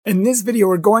In this video,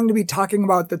 we're going to be talking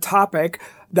about the topic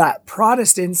that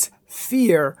Protestants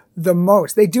fear the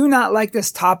most. They do not like this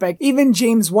topic. Even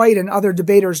James White and other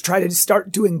debaters try to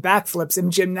start doing backflips and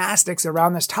gymnastics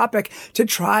around this topic to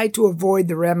try to avoid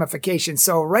the ramifications.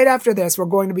 So right after this, we're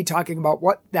going to be talking about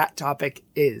what that topic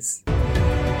is.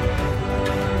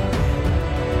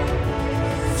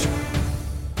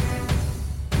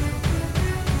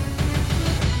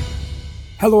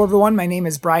 Hello everyone, my name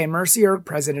is Brian Mercier,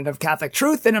 president of Catholic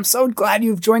Truth, and I'm so glad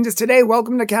you've joined us today.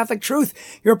 Welcome to Catholic Truth,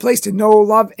 your place to know,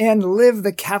 love, and live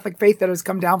the Catholic faith that has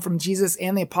come down from Jesus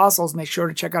and the apostles. Make sure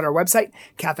to check out our website,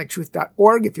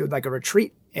 catholictruth.org, if you would like a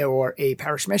retreat or a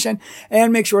parish mission,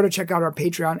 and make sure to check out our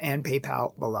Patreon and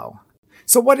PayPal below.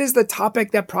 So what is the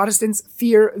topic that Protestants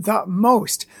fear the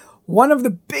most? One of the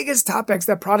biggest topics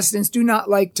that Protestants do not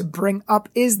like to bring up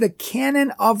is the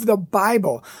canon of the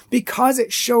Bible, because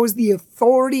it shows the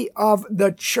authority of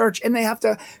the church, and they have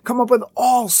to come up with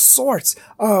all sorts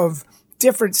of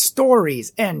different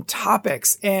stories and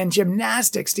topics and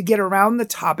gymnastics to get around the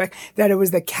topic that it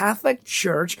was the Catholic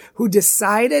Church who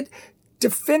decided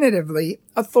definitively,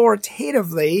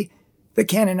 authoritatively, the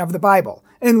canon of the Bible.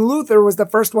 And Luther was the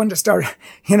first one to start,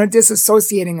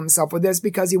 disassociating himself with this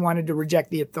because he wanted to reject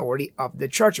the authority of the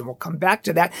church. And we'll come back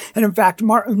to that. And in fact,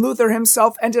 Martin Luther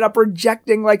himself ended up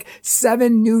rejecting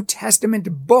 7 New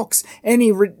Testament books. And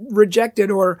he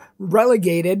rejected or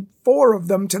relegated 4 of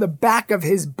them to the back of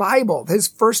his Bible, his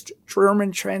first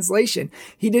German translation.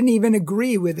 He didn't even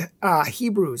agree with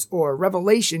Hebrews or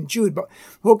Revelation, Jude, but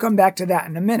we'll come back to that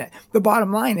in a minute. The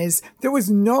bottom line is there was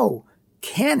no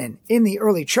canon in the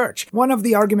early church. One of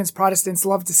the arguments Protestants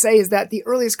love to say is that the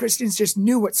earliest Christians just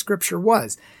knew what Scripture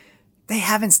was. They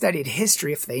haven't studied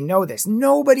history if they know this.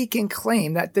 Nobody can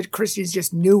claim that the Christians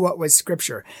just knew what was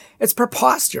Scripture. It's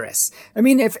preposterous.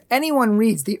 If anyone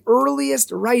reads the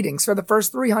earliest writings for the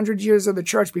first 300 years of the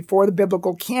church before the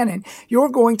biblical canon, you're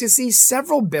going to see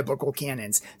several biblical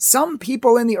canons. Some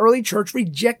people in the early church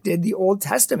rejected the Old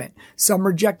Testament. Some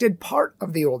rejected part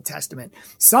of the Old Testament.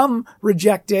 Some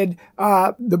rejected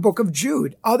the book of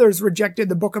Jude. Others rejected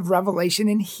the book of Revelation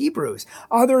and Hebrews.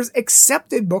 Others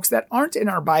accepted books that aren't in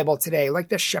our Bible today, like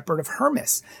the Shepherd of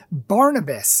Hermas,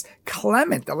 Barnabas,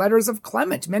 Clement, the letters of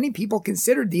Clement. Many people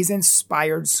considered these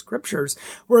inspired scriptures,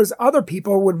 whereas other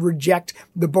people would reject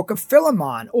the book of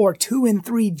Philemon or 2 and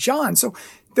 3 John. So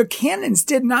the canons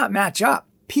did not match up.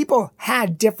 People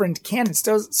had different canons.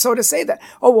 So to say that,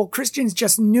 Christians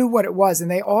just knew what it was and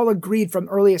they all agreed from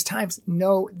earliest times,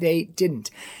 no, they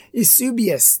didn't.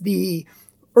 Eusebius, the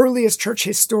earliest church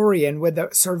historian with a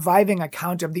surviving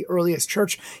account of the earliest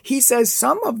church, he says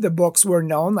some of the books were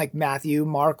known, like Matthew,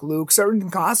 Mark, Luke, certain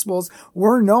gospels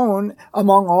were known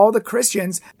among all the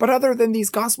Christians, but other than these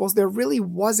gospels, there really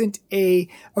wasn't a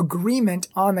agreement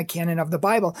on the canon of the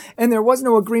Bible. And there was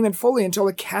no agreement fully until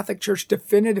the Catholic Church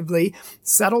definitively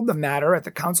settled the matter at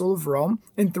the Council of Rome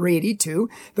in 382.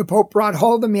 The Pope brought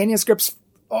all the manuscripts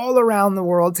all around the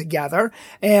world together,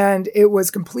 and it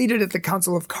was completed at the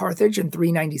Council of Carthage in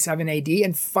 397 AD,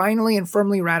 and finally and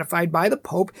firmly ratified by the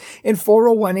Pope in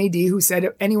 401 AD, who said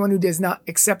anyone who does not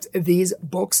accept these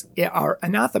books are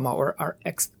anathema or are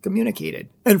excommunicated.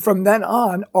 And from then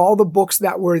on, all the books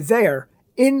that were there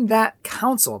in that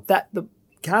council that the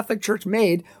Catholic Church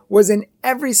made was in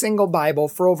every single Bible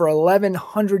for over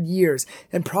 1,100 years.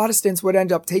 And Protestants would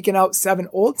end up taking out 7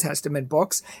 Old Testament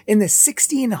books in the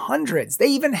 1600s. They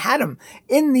even had them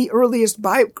in the earliest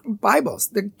Bibles.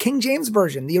 The King James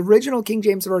Version, the original King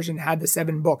James Version, had the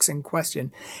 7 books in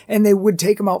question. And they would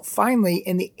take them out finally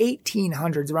in the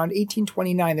 1800s. Around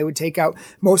 1829, they would take out,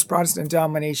 most Protestant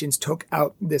denominations took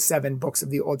out the 7 books of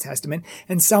the Old Testament.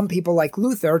 And some people like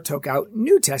Luther took out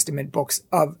New Testament books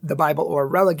of the Bible or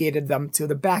relegated them to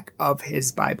the back of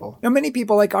his Bible. Now, many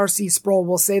people like R.C. Sproul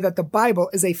will say that the Bible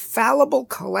is a fallible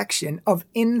collection of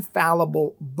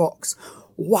infallible books.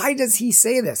 Why does he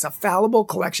say this? A fallible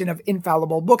collection of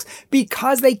infallible books?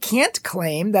 Because they can't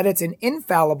claim that it's an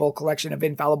infallible collection of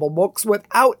infallible books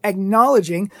without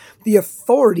acknowledging the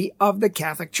authority of the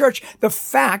Catholic Church. The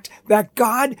fact that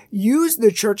God used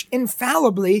the church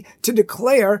infallibly to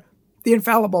declare the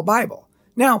infallible Bible.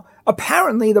 Now,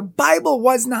 apparently the Bible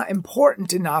was not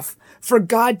important enough for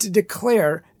God to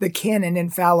declare the canon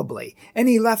infallibly, and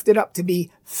he left it up to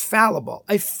be fallible,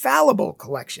 a fallible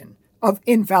collection of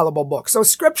infallible books. So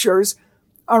scriptures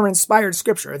are inspired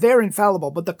scripture. They're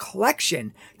infallible, but the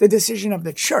collection, the decision of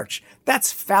the church,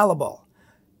 that's fallible.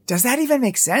 Does that even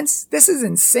make sense? This is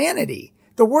insanity.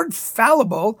 The word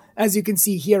fallible, as you can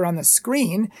see here on the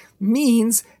screen,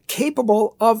 means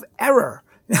capable of error.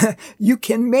 You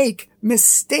can make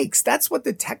mistakes. That's what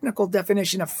the technical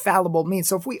definition of fallible means.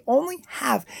 So if we only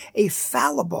have a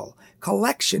fallible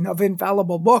collection of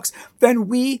infallible books, then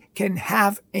we can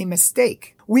have a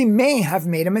mistake. We may have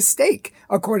made a mistake,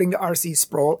 according to R.C.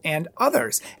 Sproul and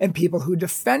others, and people who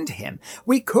defend him.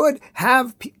 We could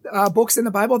have books in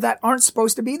the Bible that aren't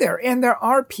supposed to be there, and there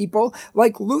are people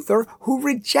like Luther who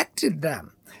rejected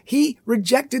them. He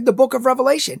rejected the book of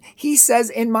Revelation. He says,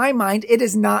 in my mind, it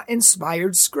is not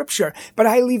inspired scripture, but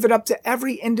I leave it up to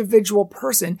every individual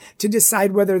person to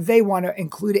decide whether they want to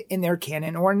include it in their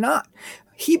canon or not.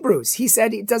 Hebrews, he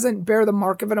said it doesn't bear the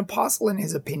mark of an apostle in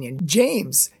his opinion.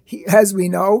 James, as we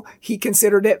know, he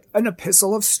considered it an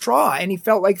epistle of straw, and he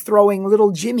felt like throwing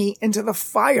little Jimmy into the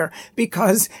fire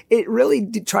because it really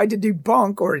tried to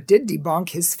debunk, or it did debunk,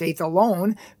 his faith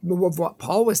alone of what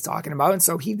Paul was talking about, and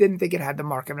so he didn't think it had the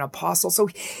mark of an apostle. So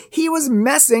he was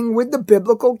messing with the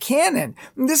biblical canon.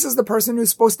 And this is the person who's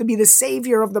supposed to be the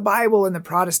savior of the Bible in the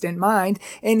Protestant mind,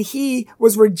 and he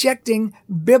was rejecting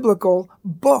biblical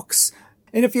books.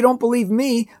 And if you don't believe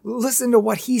me, listen to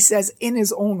what he says in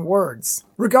his own words.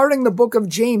 Regarding the book of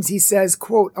James, he says,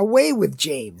 quote, "Away with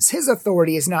James. His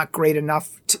authority is not great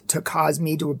enough to cause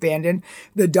me to abandon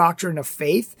the doctrine of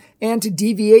faith and to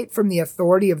deviate from the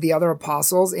authority of the other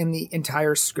apostles in the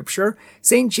entire scripture.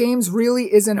 St. James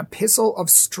really is an epistle of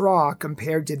straw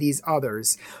compared to these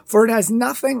others, for it has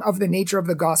nothing of the nature of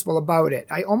the gospel about it.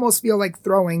 I almost feel like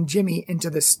throwing Jimmy into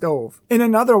the stove." In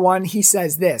another one, he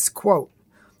says this, quote,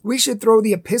 "We should throw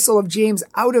the epistle of James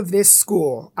out of this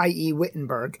school," i.e.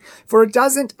 Wittenberg, "for it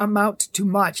doesn't amount to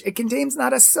much. It contains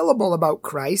not a syllable about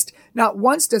Christ. Not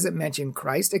once does it mention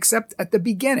Christ, except at the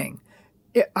beginning.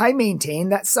 I maintain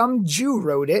that some Jew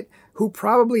wrote it who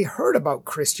probably heard about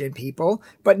Christian people,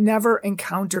 but never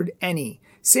encountered any.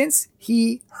 Since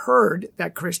he heard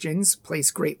that Christians place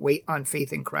great weight on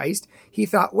faith in Christ, he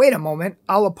thought, wait a moment,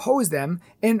 I'll oppose them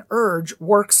and urge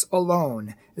works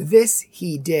alone. This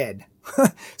he did."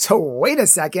 So wait a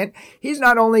second. He's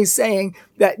not only saying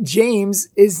that James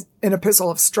is an epistle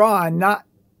of straw and not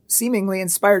seemingly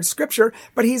inspired scripture,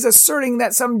 but he's asserting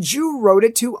that some Jew wrote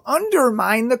it to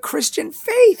undermine the Christian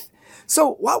faith.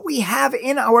 So what we have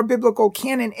in our biblical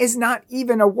canon is not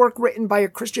even a work written by a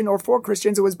Christian or for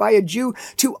Christians. It was by a Jew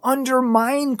to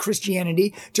undermine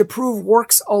Christianity, to prove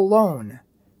works alone,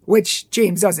 which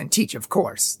James doesn't teach, of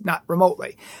course, not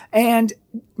remotely. And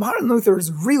Martin Luther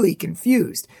is really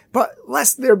confused. But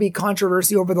lest there be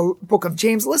controversy over the book of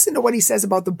James, listen to what he says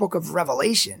about the book of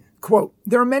Revelation. Quote,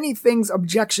 "There are many things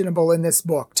objectionable in this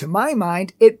book. To my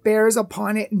mind, it bears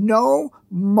upon it no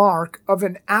mark of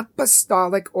an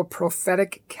apostolic or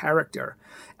prophetic character.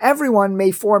 Everyone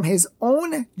may form his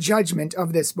own judgment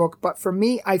of this book, but for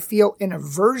me, I feel an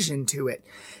aversion to it.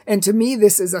 And to me,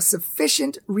 this is a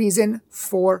sufficient reason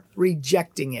for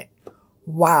rejecting it."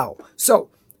 Wow. So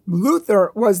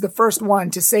Luther was the first one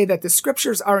to say that the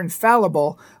scriptures are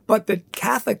infallible, but the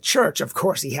Catholic Church, of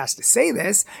course he has to say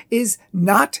this, is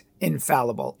not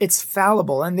infallible. It's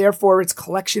fallible, and therefore its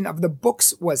collection of the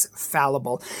books was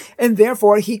fallible, and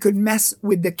therefore he could mess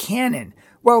with the canon.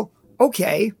 Well,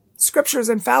 okay, scripture is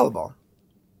infallible,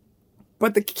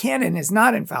 but the canon is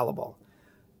not infallible.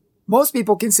 Most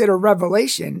people consider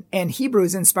Revelation and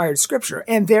Hebrews inspired scripture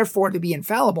and therefore to be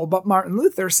infallible, but Martin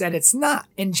Luther said it's not,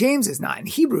 and James is not, and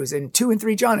Hebrews and 2 and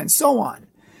 3 John and so on.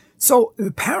 So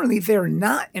apparently they're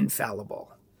not infallible.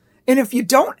 And if you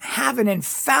don't have an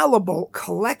infallible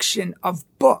collection of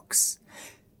books,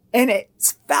 and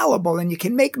it's fallible and you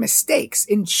can make mistakes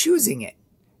in choosing it,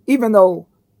 even though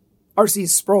R.C.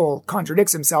 Sproul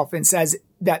contradicts himself and says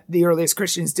that the earliest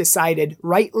Christians decided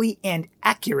rightly and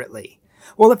accurately.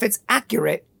 Well, if it's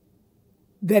accurate,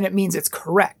 then it means it's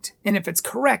correct. And if it's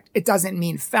correct, it doesn't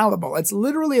mean fallible. It's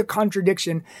literally a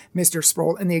contradiction, Mr.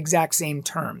 Sproul, in the exact same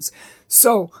terms.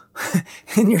 So,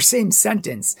 in your same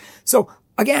sentence. So,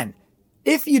 again,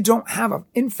 if you don't have an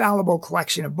infallible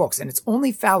collection of books and it's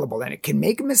only fallible and it can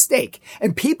make a mistake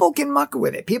and people can muck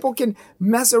with it, people can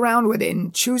mess around with it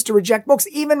and choose to reject books.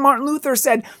 Even Martin Luther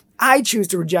said, I choose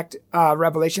to reject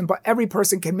Revelation, but every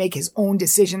person can make his own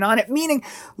decision on it. Meaning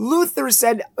Luther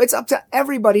said it's up to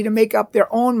everybody to make up their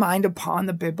own mind upon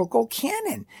the biblical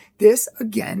canon. This,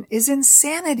 again, is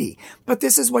insanity. But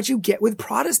this is what you get with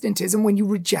Protestantism when you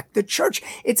reject the church.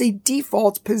 It's a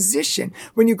default position.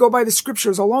 When you go by the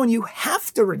scriptures alone, you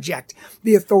have to reject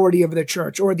the authority of the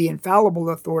church or the infallible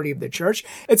authority of the church.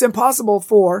 It's impossible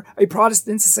for a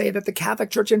Protestant to say that the Catholic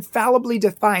Church infallibly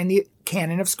defined the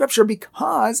canon of scripture,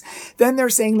 because then they're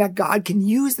saying that God can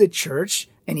use the church,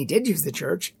 and he did use the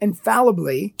church,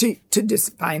 infallibly to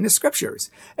define the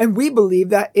scriptures. And we believe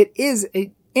that it is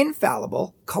an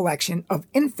infallible collection of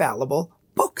infallible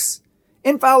books.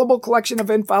 Infallible collection of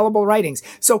infallible writings.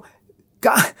 So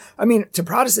God, to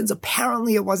Protestants,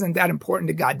 apparently it wasn't that important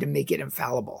to God to make it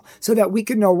infallible so that we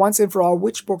could know once and for all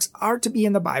which books are to be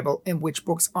in the Bible and which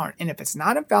books aren't. And if it's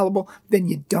not infallible, then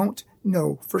you don't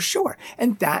know for sure.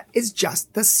 And that is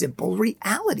just the simple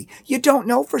reality. You don't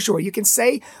know for sure. You can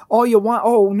say all you want.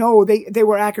 Oh, no, they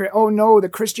were accurate. Oh, no, the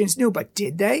Christians knew. But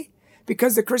did they?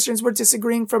 Because the Christians were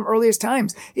disagreeing from earliest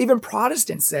times. Even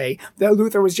Protestants say that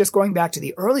Luther was just going back to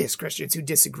the earliest Christians who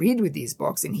disagreed with these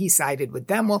books and he sided with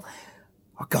them. Well,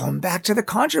 going back to the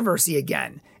controversy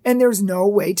again. And there's no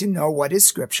way to know what is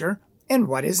scripture and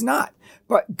what is not.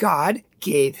 But God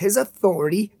gave his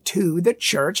authority to the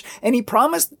church, and he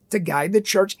promised to guide the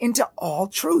church into all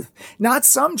truth. Not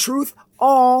some truth,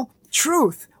 all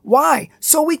truth. Why?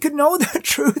 So we could know the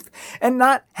truth and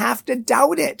not have to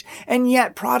doubt it. And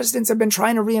yet Protestants have been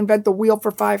trying to reinvent the wheel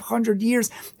for 500 years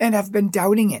and have been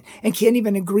doubting it and can't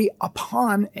even agree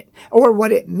upon it or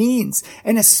what it means,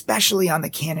 and especially on the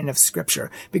canon of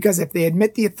Scripture. Because if they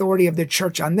admit the authority of the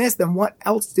church on this, then what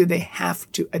else do they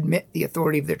have to admit the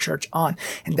authority of the church on?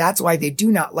 And that's why they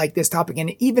do not like this topic.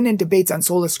 And even in debates on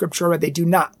sola scriptura, they do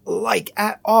not like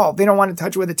at all. They don't want to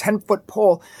touch with a 10-foot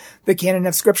pole the canon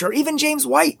of Scripture. Even James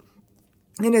White,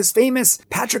 in his famous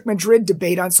Patrick Madrid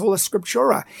debate on sola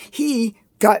scriptura, he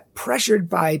got pressured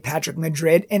by Patrick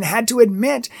Madrid and had to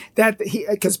admit that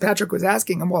because Patrick was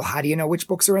asking him, well, how do you know which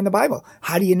books are in the Bible?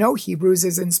 How do you know Hebrews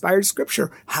is inspired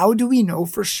scripture? How do we know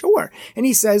for sure? And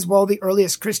he says, well, the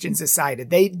earliest Christians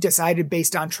decided. They decided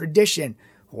based on tradition.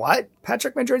 What?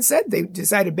 Patrick Madrid said they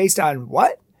decided based on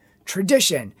what?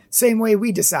 Tradition. Same way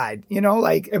we decide,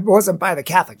 like it wasn't by the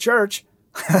Catholic Church.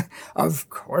 Of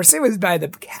course it was by the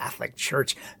Catholic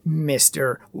Church,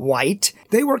 Mr. White.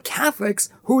 They were Catholics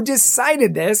who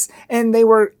decided this, and they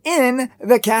were in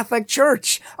the Catholic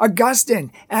Church.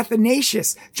 Augustine,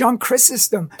 Athanasius, John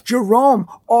Chrysostom, Jerome,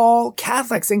 all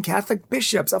Catholics and Catholic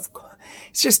bishops. Of course.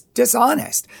 It's just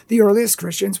dishonest. The earliest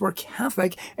Christians were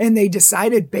Catholic and they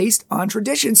decided based on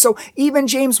tradition. So even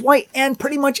James White and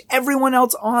pretty much everyone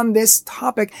else on this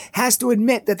topic has to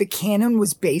admit that the canon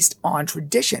was based on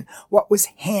tradition, what was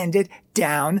handed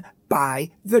down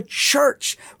by the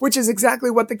church, which is exactly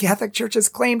what the Catholic Church has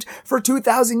claimed for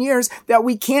 2,000 years, that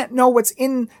we can't know what's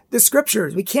in the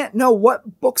scriptures. We can't know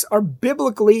what books are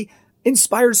biblically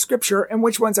inspired scripture and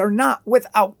which ones are not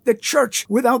without the church,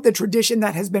 without the tradition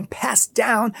that has been passed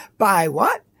down by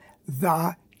what?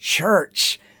 The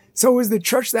church. So it was the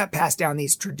church that passed down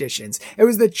these traditions. It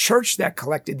was the church that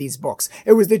collected these books.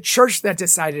 It was the church that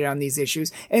decided on these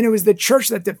issues. And it was the church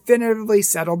that definitively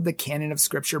settled the canon of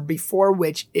scripture, before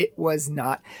which it was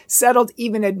not settled,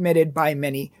 even admitted by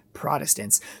many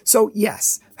Protestants. So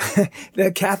yes,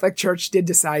 the Catholic Church did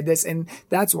decide this, and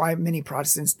that's why many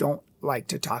Protestants don't like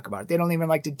to talk about it. They don't even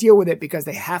like to deal with it because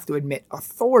they have to admit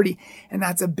authority, and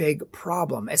that's a big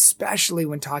problem, especially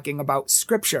when talking about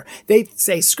scripture. They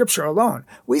say scripture alone.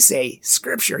 We say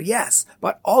scripture, yes,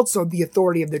 but also the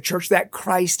authority of the church that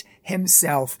Christ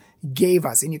himself gave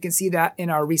us. And you can see that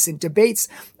in our recent debates,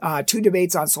 2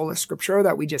 debates on sola scriptura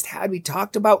that we just had. We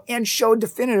talked about and showed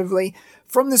definitively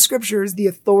from the scriptures the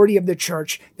authority of the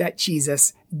church that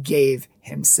Jesus gave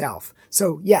himself.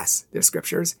 So yes, the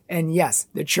scriptures, and yes,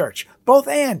 the church. Both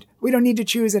and. We don't need to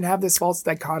choose and have this false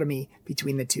dichotomy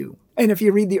between the two. And if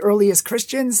you read the earliest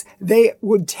Christians, they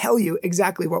would tell you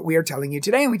exactly what we are telling you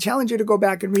today. And we challenge you to go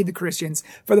back and read the Christians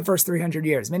for the first 300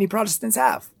 years. Many Protestants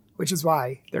have, which is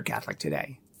why they're Catholic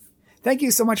today. Thank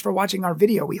you so much for watching our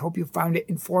video. We hope you found it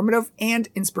informative and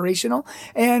inspirational,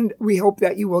 and we hope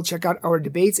that you will check out our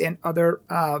debates and other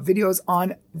videos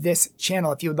on this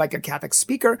channel. If you would like a Catholic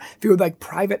speaker, if you would like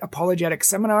private apologetic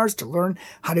seminars to learn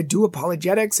how to do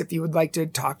apologetics, if you would like to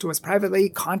talk to us privately,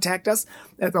 contact us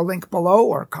at the link below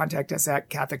or contact us at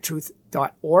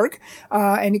catholictruth.org,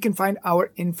 and you can find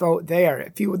our info there.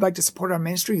 If you would like to support our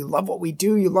ministry, you love what we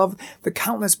do, you love the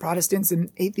countless Protestants and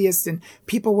atheists and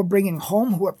people we're bringing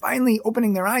home who are finally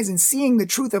opening their eyes and seeing the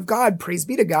truth of God, praise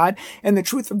be to God, and the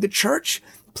truth of the church,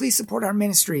 please support our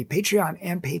ministry, Patreon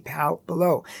and PayPal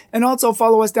below. And also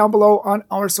follow us down below on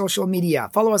our social media.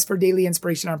 Follow us for daily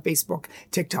inspiration on Facebook,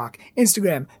 TikTok,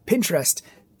 Instagram, Pinterest,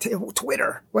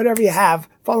 Twitter, whatever you have.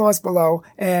 Follow us below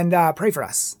and pray for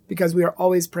us, because we are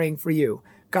always praying for you.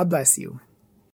 God bless you.